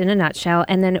 again, just in a nutshell,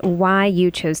 and then why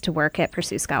you chose to work at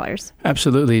Pursue Scholars?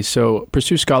 Absolutely. So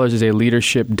Pursue Scholars is a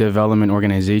leadership development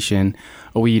organization.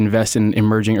 We invest in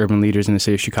emerging urban leaders in the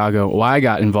city of Chicago. Why I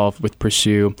got involved with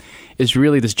Pursue is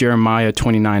really this Jeremiah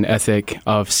 29 ethic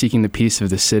of seeking the peace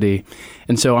of the city.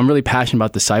 And so I'm really passionate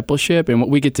about discipleship, and what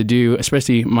we get to do,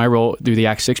 especially my role through the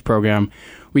Act 6 program,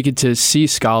 we get to see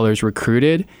scholars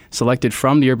recruited, selected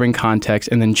from the urban context,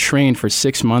 and then trained for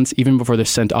 6 months, even before they're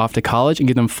sent off to college, and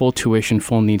give them full tuition,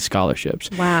 full need scholarships.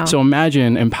 Wow. So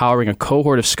imagine empowering a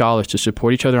cohort of scholars to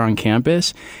support each other on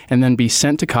campus, and then be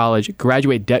sent to college,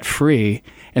 graduate debt-free,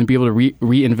 and be able to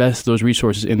reinvest those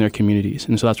resources in their communities.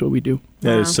 And so that's what we do.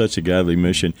 That is such a godly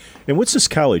mission. And what's this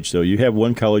college, though? You have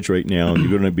one college right now, and you're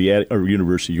going to be at or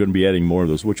university. You're going to be adding more of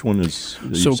those. Which one is?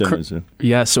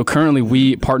 So currently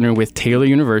we partner with Taylor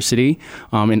University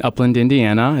in Upland,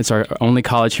 Indiana. It's our only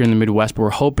college here in the Midwest, but we're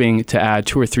hoping to add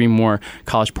 2 or 3 more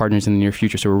college partners in the near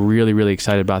future. So we're really, really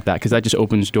excited about that, because that just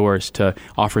opens doors to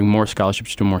offering more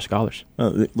scholarships to more scholars.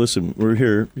 Listen, we're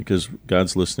here because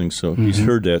God's listening, so He's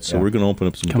heard that. So we're going to open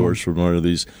up some doors for one of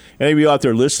these. Any of you out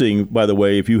there listening, by the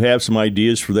way, if you have some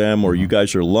ideas for them, or you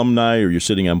guys are alumni, or you're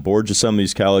sitting on boards of some of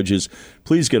these colleges,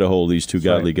 please get a hold of these 2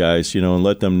 godly guys, and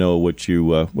let them know what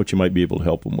you might be able to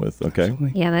help them with. Okay.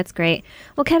 Absolutely. Yeah, that's great.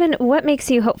 Well, Kevin, what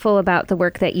makes you hopeful about the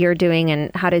work that you're doing,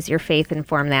 and how does your faith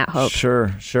inform that hope?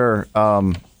 Sure.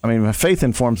 I mean, faith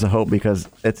informs the hope because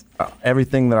it's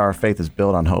everything that our faith is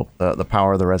built on hope, the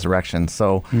power of the resurrection.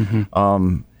 So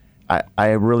I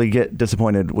really get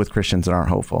disappointed with Christians that aren't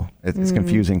hopeful. It's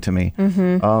confusing to me.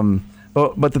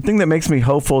 But the thing that makes me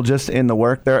hopeful just in the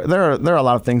work, there are a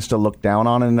lot of things to look down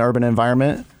on in an urban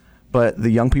environment, but the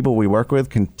young people we work with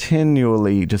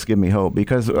continually just give me hope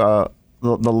because the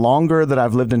longer that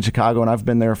I've lived in Chicago, and I've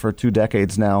been there for 2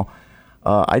 decades now,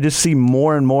 I just see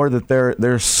more and more that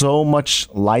there's so much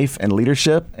life and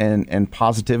leadership and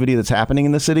positivity that's happening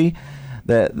in the city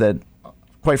that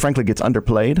quite frankly gets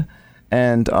underplayed.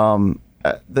 And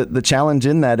the challenge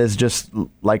in that is just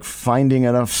like finding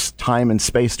enough time and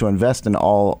space to invest in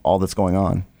all that's going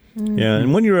on. Yeah,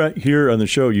 and when you're here on the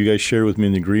show, you guys share with me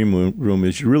in the green room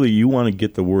is you want to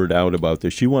get the word out about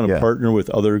this. You want to partner with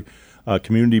other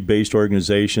community-based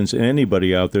organizations and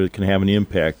anybody out there that can have an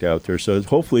impact out there. So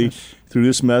hopefully through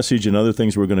this message and other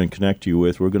things we're going to connect you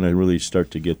with, we're going to really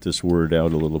start to get this word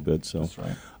out a little bit. So that's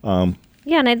right.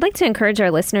 Yeah, and I'd like to encourage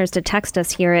our listeners to text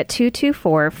us here at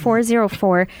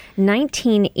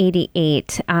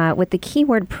 224-404-1988 with the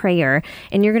keyword prayer,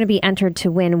 and you're going to be entered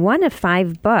to win one of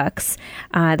 5 books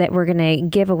that we're going to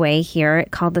give away here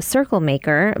called The Circle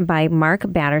Maker by Mark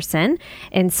Batterson.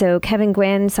 And so Kevin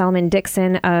Gwynn, Solomon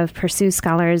Dixon of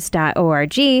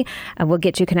PursueScholars.org will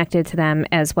get you connected to them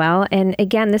as well. And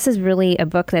again, this is really a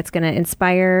book that's going to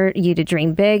inspire you to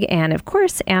dream big and, of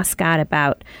course, ask God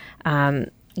about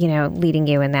leading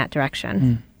you in that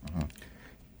direction.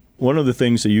 One of the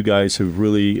things that you guys have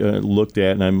really looked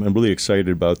at, and I'm really excited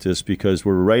about this because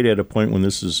we're right at a point when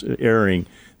this is airing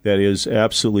that is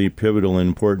absolutely pivotal and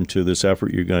important to this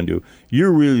effort you're going to do.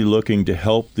 You're really looking to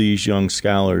help these young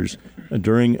scholars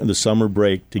during the summer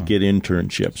break to get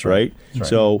internships, right? That's right.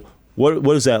 So what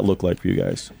does that look like for you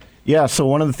guys? Yeah, so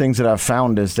one of the things that I've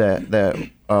found is that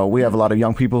we have a lot of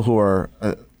young people who are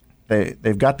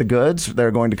they've got the goods.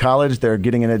 They're going to college. They're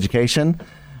getting an education,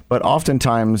 but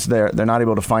oftentimes they're not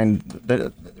able to find.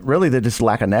 They just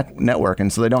lack a network,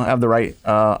 and so they don't have the right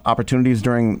opportunities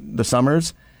during the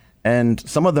summers. And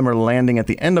some of them are landing at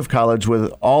the end of college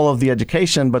with all of the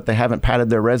education, but they haven't padded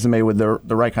their resume with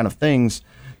the right kind of things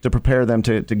to prepare them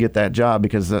to get that job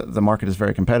because the market is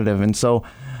very competitive. And so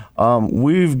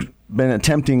we've been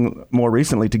attempting more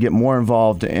recently to get more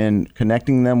involved in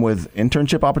connecting them with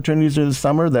internship opportunities this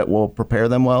summer that will prepare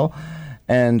them well.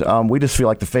 And we just feel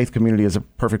like the faith community is a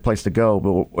perfect place to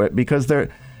go because they're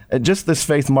just this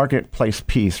faith marketplace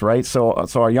piece, right? So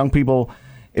our young people,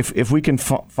 if we can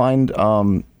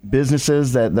find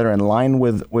businesses that are in line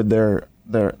with the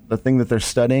thing that they're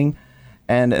studying,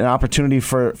 and an opportunity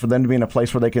for them to be in a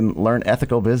place where they can learn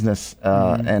ethical business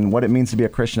and what it means to be a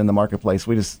Christian in the marketplace.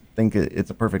 We just think it's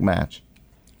a perfect match.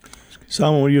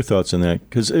 Solomon, what are your thoughts on that?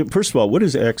 Because first of all, what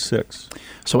is Acts 6?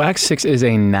 So Acts 6 is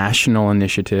a national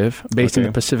initiative based in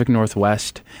the Pacific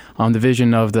Northwest. The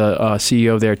vision of the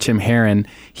CEO there, Tim Herron,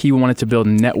 he wanted to build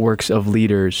networks of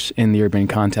leaders in the urban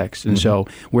context. And so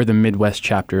we're the Midwest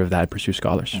chapter of that, Pursue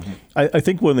Scholars. I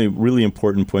think one of the really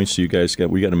important points you guys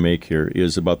we got to make here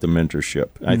is about the mentorship.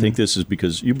 I think this is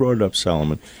because you brought it up,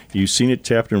 Solomon. You've seen it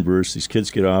chapter and verse. These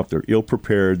kids get off. They're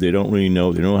ill-prepared. They don't really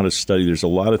know. They don't know how to study. There's a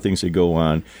lot of things that go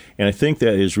on. And I think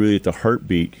that is really at the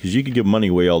heartbeat because you can give money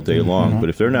away all day long, but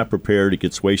if they're not prepared, it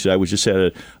gets wasted. I was just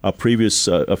at a previous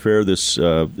affair this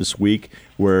week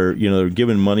where they're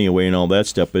giving money away and all that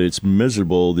stuff, but it's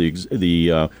miserable.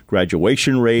 The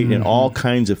graduation rate and all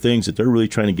kinds of things that they're really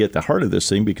trying to get at the heart of this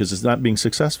thing because it's not being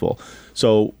successful.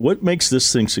 So what makes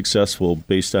this thing successful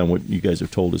based on what you guys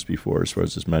have told us before as far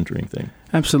as this mentoring thing?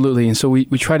 Absolutely. And so we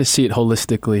try to see it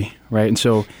holistically, right? And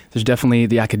so there's definitely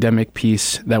the academic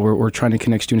piece that we're trying to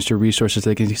connect students to resources so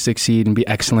they can succeed and be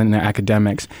excellent in their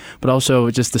academics, but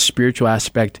also just the spiritual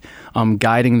aspect,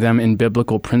 guiding them in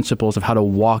biblical principles of how to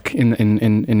walk in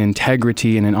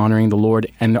integrity and in honoring the Lord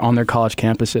and on their college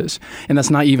campuses. And that's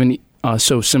not even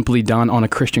so simply done on a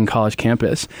Christian college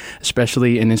campus,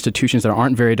 especially in institutions that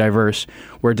aren't very diverse.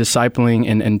 We're discipling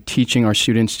and teaching our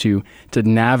students to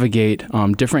navigate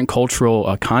different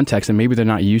cultural contexts that maybe they're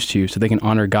not used to, so they can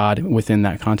honor God within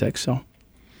that context. So,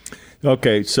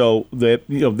 okay, so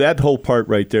that whole part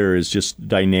right there is just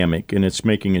dynamic, and it's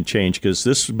making a change because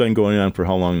this has been going on for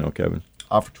how long now, Kevin?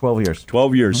 For 12 years.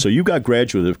 12 years. So you've got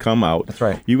graduates that have come out. That's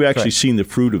right. You've actually seen the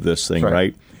fruit of this thing,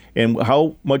 right? And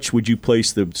how much would you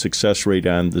place the success rate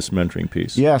on this mentoring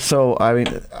piece? Yeah, so I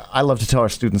mean, I love to tell our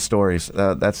students stories.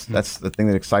 That's the thing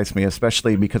that excites me,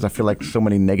 especially because I feel like so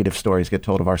many negative stories get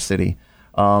told of our city.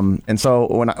 And so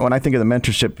when I think of the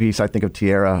mentorship piece, I think of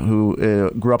Tierra, who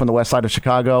grew up on the west side of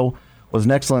Chicago, was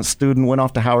an excellent student, went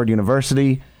off to Howard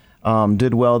University,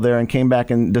 did well there, and came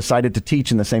back and decided to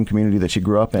teach in the same community that she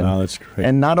grew up in. Oh, that's great.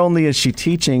 And not only is she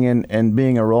teaching and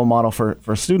being a role model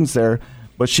for students there,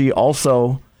 but she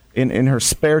also, in her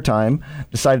spare time,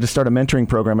 decided to start a mentoring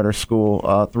program at her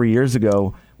school 3 years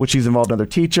ago, which she's involved other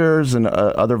teachers and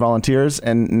other volunteers.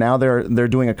 And now they're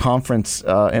doing a conference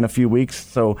in a few weeks.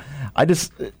 So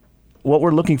what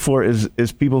we're looking for is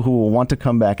people who will want to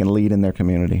come back and lead in their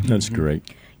community. That's great.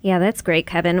 Yeah, that's great,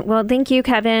 Kevin. Well, thank you,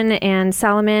 Kevin and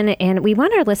Solomon. And we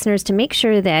want our listeners to make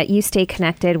sure that you stay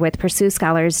connected with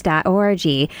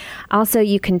pursuescholars.org. Also,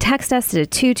 you can text us to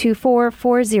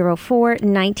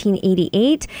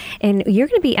 224-404-1988, and you're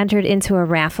going to be entered into a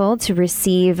raffle to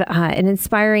receive an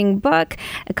inspiring book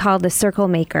called The Circle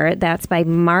Maker. That's by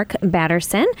Mark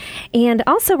Batterson. And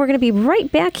also, we're going to be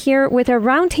right back here with a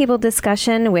roundtable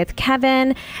discussion with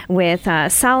Kevin, with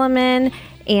Solomon,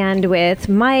 and with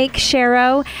Mike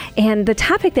Sharrow. And the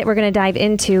topic that we're going to dive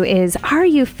into is, are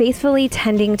you faithfully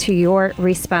tending to your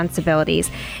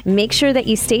responsibilities? Make sure that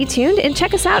you stay tuned and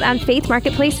check us out on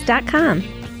faithmarketplace.com.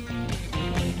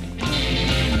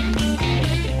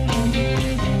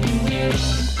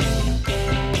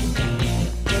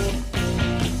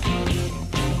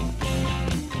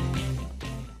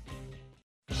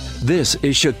 This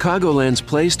is Chicagoland's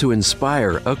place to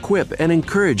inspire, equip, and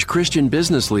encourage Christian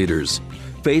business leaders.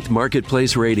 Faith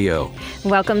Marketplace Radio.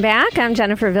 Welcome back. I'm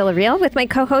Jennifer Villarreal with my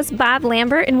co-host Bob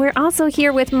Lambert, and we're also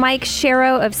here with Mike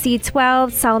Sharrow of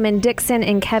C12, Solomon Dixon,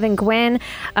 and Kevin Gwynn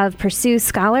of Pursue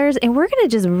Scholars. And we're going to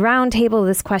just roundtable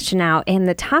this question out. And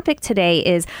the topic today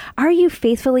is, are you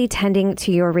faithfully tending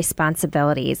to your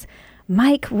responsibilities?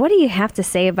 Mike, what do you have to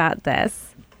say about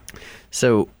this?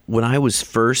 So when I was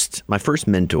my first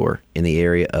mentor in the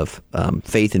area of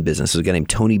faith and business was a guy named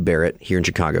Tony Barrett here in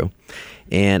Chicago.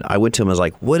 And I went to him, I was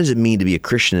like, what does it mean to be a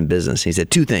Christian in business? And he said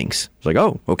 2 things. I was like,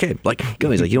 oh, okay. Like, go.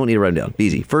 He's like, you don't need to write them down. Be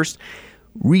easy. First,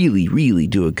 really, really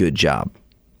do a good job.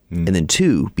 And then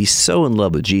 2, be so in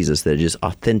love with Jesus that it just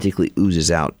authentically oozes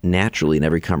out naturally in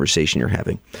every conversation you're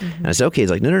having. And I said, okay.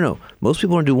 He's like, no. Most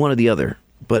people want to do one or the other.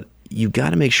 But you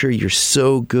got to make sure you're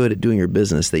so good at doing your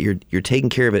business that you're taking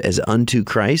care of it as unto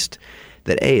Christ,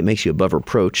 that A, it makes you above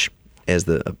reproach, as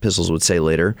the epistles would say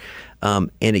later,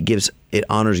 and it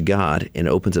honors God and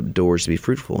opens up doors to be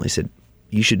fruitful. And he said,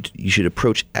 you should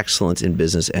approach excellence in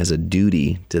business as a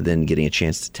duty to then getting a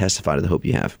chance to testify to the hope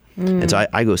you have. And so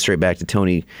I go straight back to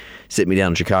Tony sitting me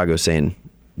down in Chicago saying,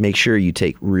 make sure you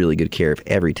take really good care of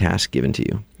every task given to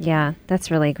you. Yeah, that's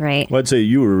really great. Well, I'd say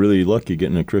you were really lucky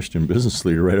getting a Christian business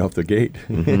leader right off the gate.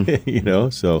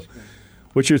 So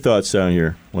what's your thoughts down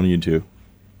here, one of you two?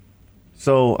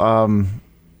 So,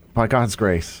 by God's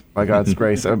grace, part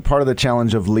of the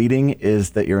challenge of leading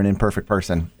is that you're an imperfect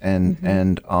person,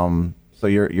 and so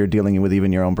you're dealing with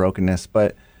even your own brokenness.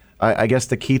 But I guess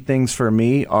the key things for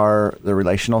me are the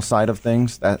relational side of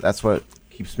things. That's what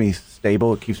keeps me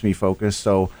stable. It keeps me focused.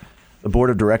 So the board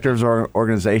of directors of our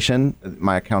organization,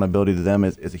 my accountability to them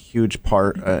is a huge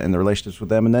part in the relationships with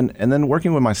them. And then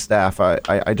working with my staff.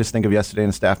 I just think of yesterday in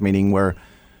a staff meeting where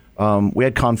we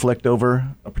had conflict over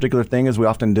a particular thing, as we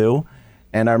often do.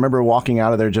 And I remember walking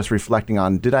out of there just reflecting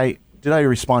on, did I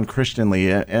respond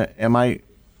Christianly? Am I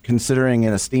considering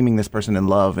and esteeming this person in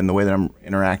love in the way that I'm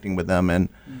interacting with them? And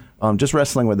just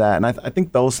wrestling with that. And I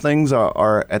think those things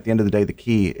are, at the end of the day, the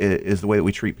key is the way that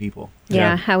we treat people.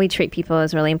 Yeah, how we treat people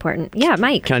is really important. Yeah,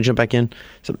 Mike. Can I jump back in?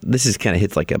 So this is kind of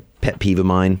hits like a pet peeve of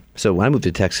mine. So when I moved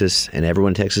to Texas, and everyone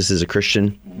in Texas is a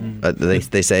Christian,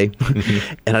 they say,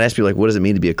 and I'd ask people, like, what does it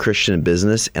mean to be a Christian in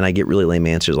business? And I get really lame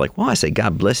answers like, well, I say,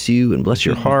 God bless you and bless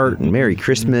your heart and Merry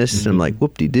Christmas. And I'm like,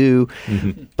 whoop-de-doo.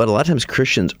 But a lot of times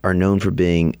Christians are known for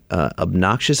being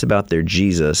obnoxious about their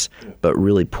Jesus, but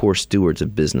really poor stewards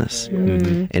of business.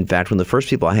 In fact, one of the first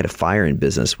people I had to fire in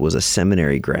business was a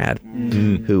seminary grad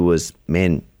who was,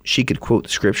 man, she could quote the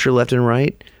scripture left and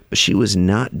right, but she was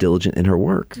not diligent in her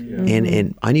work.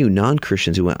 And I knew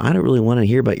non-Christians who went, I don't really want to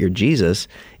hear about your Jesus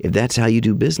if that's how you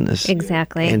do business.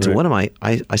 Exactly. And so one of my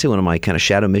kind of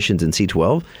shadow missions in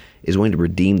C12 is going to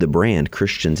redeem the brand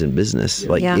Christians in business.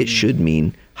 It should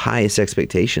mean highest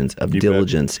expectations of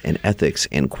diligence and ethics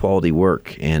and quality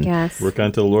work and work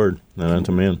unto the Lord, not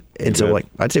unto man. And so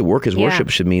I'd say work as worship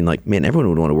should mean man, everyone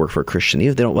would want to work for a Christian.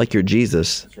 Even if they don't like your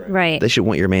Jesus, they should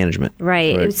want your management.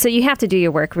 Right. So you have to do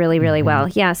your work really, really well.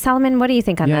 Yeah. Solomon, what do you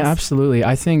think on this? Yeah, absolutely.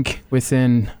 I think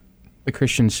within the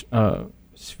Christian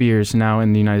spheres now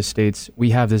in the United States,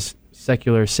 we have this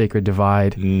secular sacred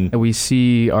divide, and we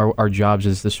see our jobs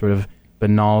as this sort of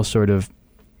banal sort of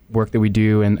work that we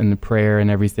do and the prayer and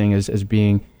everything as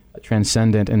being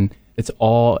transcendent, and it's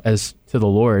all as to the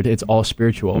Lord. It's all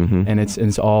spiritual, and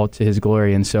it's all to His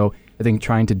glory. And so I think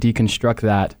trying to deconstruct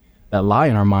that lie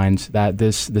in our minds that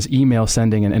this email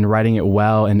sending and writing it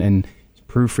well and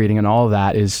proofreading and all of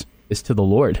that is to the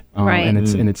Lord, right.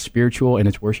 and it's spiritual and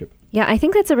it's worship. Yeah, I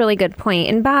think that's a really good point.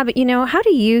 And Bob, how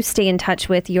do you stay in touch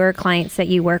with your clients that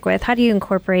you work with? How do you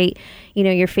incorporate,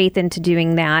 your faith into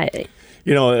doing that?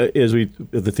 As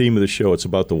the theme of the show, it's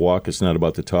about the walk. It's not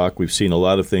about the talk. We've seen a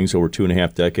lot of things over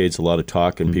 2.5 decades, a lot of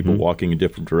talk and people walking a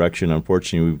different direction.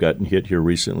 Unfortunately, we've gotten hit here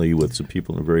recently with some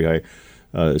people in very high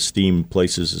esteemed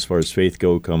places as far as faith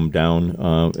go come down.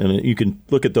 And you can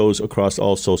look at those across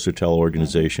all Socertel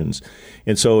organizations.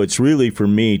 And so it's really, for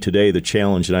me today, the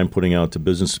challenge that I'm putting out to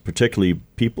business, particularly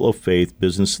people of faith,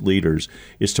 business leaders,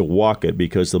 is to walk it,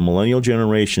 because the millennial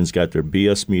generation's got their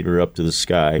BS meter up to the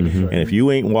sky. And if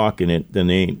you ain't walking it, then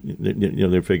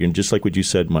they're figuring, just like what you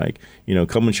said, Mike,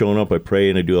 come and showing up, I pray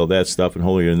and I do all that stuff and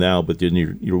holier than thou, but then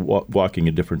you're walking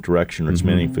a different direction, or it's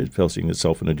manifesting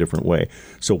itself in a different way.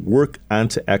 So work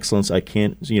onto excellence. I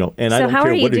can't, and so I don't how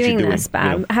care are you what doing you're doing. this,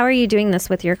 Bob? How are you doing this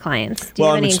with your clients? Do you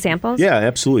have any examples? Yeah,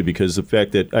 absolutely. Because the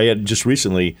fact that I had just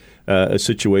recently a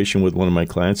situation with one of my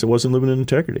clients that wasn't living in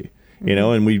integrity.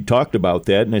 And we talked about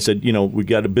that, and I said, we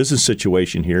got a business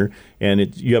situation here,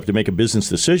 and you have to make a business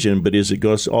decision, but is it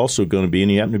also going to be,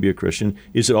 and you happen to be a Christian,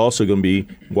 is it also going to be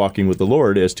walking with the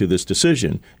Lord as to this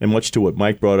decision? And much to what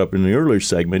Mike brought up in the earlier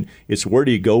segment, it's where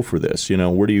do you go for this?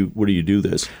 Where do you do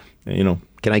this?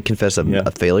 Can I confess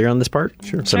a failure on this part?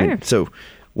 Sure. So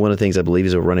one of the things I believe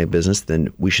is we're running a business,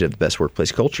 then we should have the best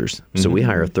workplace cultures. So we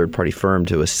hire a third-party firm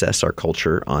to assess our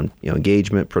culture on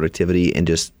engagement, productivity, and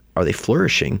just are they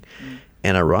flourishing?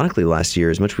 And ironically, last year,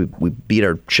 as much we beat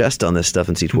our chest on this stuff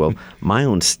in C12, my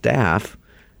own staff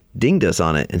dinged us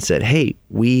on it and said, hey,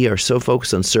 we are so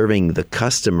focused on serving the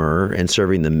customer and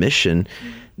serving the mission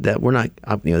that we're not,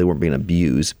 they weren't being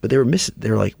abused, but they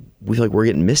were like, we feel like we're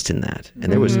getting missed in that.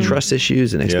 And there was trust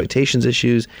issues and expectations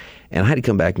issues. And I had to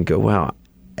come back and go, wow,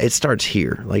 it starts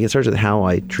here. Like, it starts with how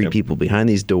I treat people behind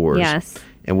these doors. Yes.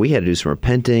 And we had to do some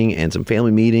repenting and some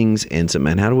family meetings and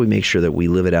how do we make sure that we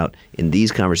live it out in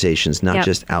these conversations, not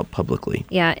just out publicly?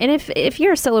 Yeah. And if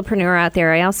you're a solopreneur out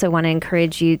there, I also want to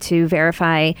encourage you to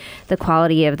verify the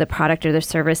quality of the product or the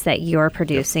service that you're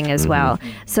producing as well.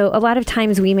 So a lot of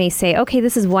times we may say, okay,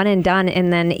 this is one and done,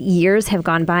 and then years have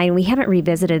gone by and we haven't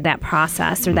revisited that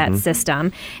process or that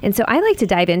system. And so I like to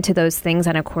dive into those things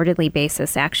on a quarterly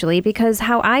basis, actually, because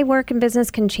how I work in business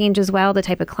can change as well. The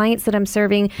type of clients that I'm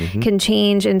serving can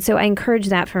change. And so I encourage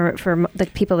that for the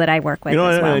people that I work with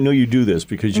as well. I know you do this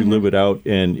because you live it out,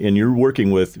 and you're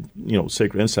working with,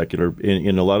 sacred and secular,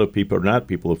 and a lot of people are not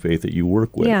people of faith that you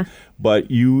work with. Yeah.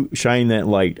 But you shine that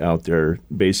light out there,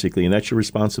 basically, and that's your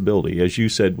responsibility. As you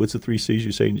said, what's the 3 C's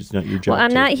you say? It's not your job. Well,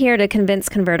 I'm not here to convince,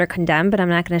 convert, or condemn, but I'm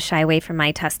not going to shy away from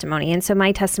my testimony. And so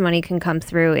my testimony can come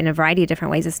through in a variety of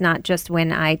different ways. It's not just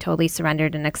when I totally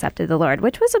surrendered and accepted the Lord,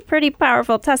 which was a pretty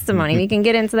powerful testimony. We can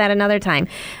get into that another time.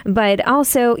 But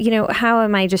also, how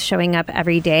am I just showing up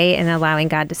every day and allowing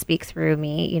God to speak through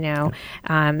me,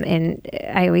 and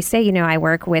I always say, I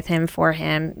work with him, for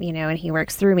him, and he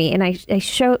works through me. And I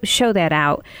show that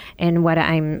out in what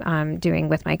I'm doing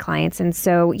with my clients. And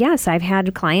so, yes, I've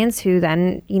had clients who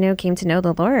then, came to know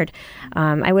the Lord.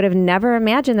 I would have never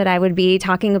imagined that I would be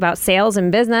talking about sales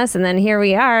and business. And then here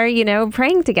we are,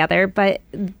 praying together. But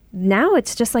now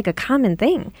it's just like a common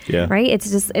thing, right?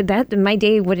 It's just that my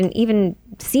day wouldn't even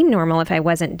seem normal if I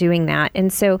wasn't doing that.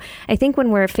 And so I think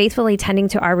when we're faithfully tending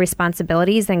to our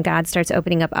responsibilities, then God starts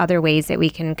opening up other ways that we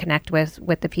can connect with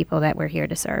the people that we're here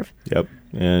to serve. Yep.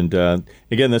 And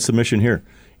again, that's the mission here,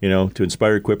 to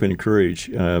inspire, equip, and encourage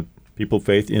people of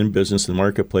faith in business and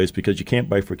marketplace, because you can't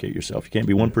bifurcate yourself. You can't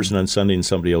be one person on Sunday and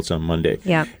somebody else on Monday.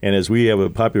 Yeah. And as we have a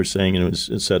popular saying, and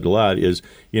it's said a lot, is,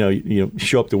 you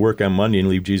show up to work on Monday and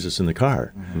leave Jesus in the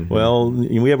car. Well,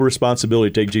 we have a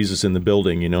responsibility to take Jesus in the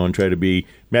building, and try to be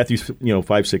Matthew,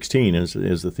 5:16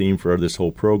 is the theme for this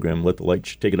whole program. Let the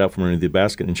light take it out from underneath the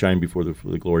basket and shine before the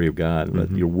glory of God.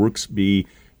 Let your works be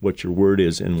what your word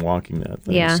is, and walking that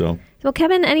thing. Yeah. So, well,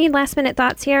 Kevin, any last minute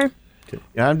thoughts here?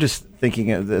 Yeah, I'm just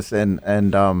thinking of this, and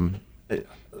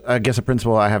I guess a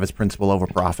principle I have is principle over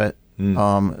profit.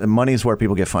 Money is where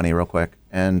people get funny real quick,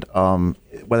 and we're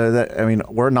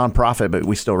a nonprofit, but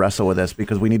we still wrestle with this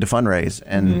because we need to fundraise,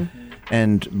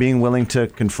 and being willing to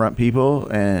confront people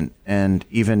and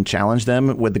even challenge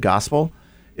them with the gospel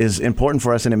is important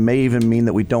for us, and it may even mean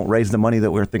that we don't raise the money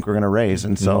that we think we're going to raise,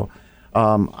 and so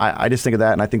I just think of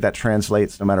that, and I think that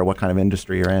translates no matter what kind of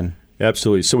industry you're in.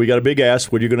 Absolutely. So we got a big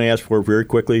ask. What are you going to ask for very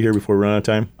quickly here before we run out of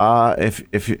time?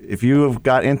 If you have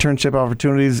got internship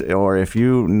opportunities, or if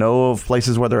you know of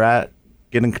places where they're at,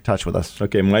 get in touch with us.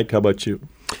 Okay, Mike, how about you?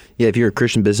 Yeah, if you're a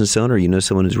Christian business owner, you know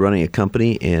someone who's running a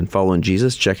company and following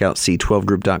Jesus, check out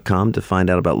c12group.com to find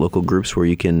out about local groups where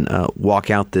you can walk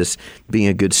out this being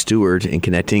a good steward and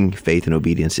connecting faith and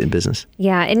obedience in business.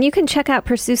 Yeah, and you can check out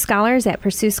Pursue Scholars at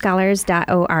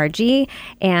pursuescholars.org.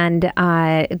 And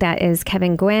that is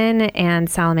Kevin Gwynn and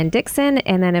Solomon Dixon.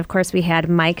 And then, of course, we had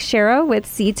Mike Sharrow with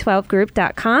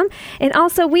c12group.com. And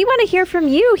also, we want to hear from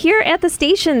you here at the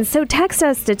station. So text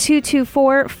us to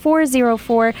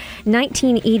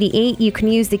 224-404-1988. You can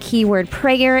use the keyword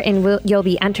prayer, and you'll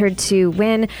be entered to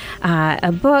win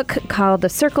a book called The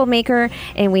Circle Maker.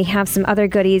 And we have some other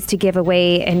goodies to give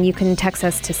away. And you can text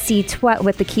us to C12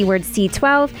 with the keyword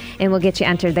C12, and we'll get you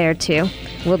entered there too.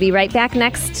 We'll be right back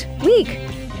next week.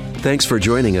 Thanks for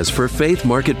joining us for Faith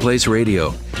Marketplace Radio,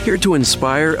 here to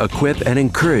inspire, equip, and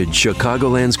encourage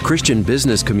Chicagoland's Christian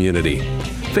business community.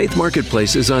 Faith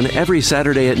Marketplace is on every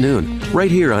Saturday at noon, right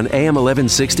here on AM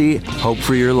 1160, Hope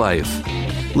for Your Life.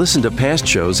 Listen to past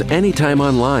shows anytime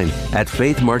online at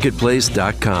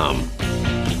faithmarketplace.com.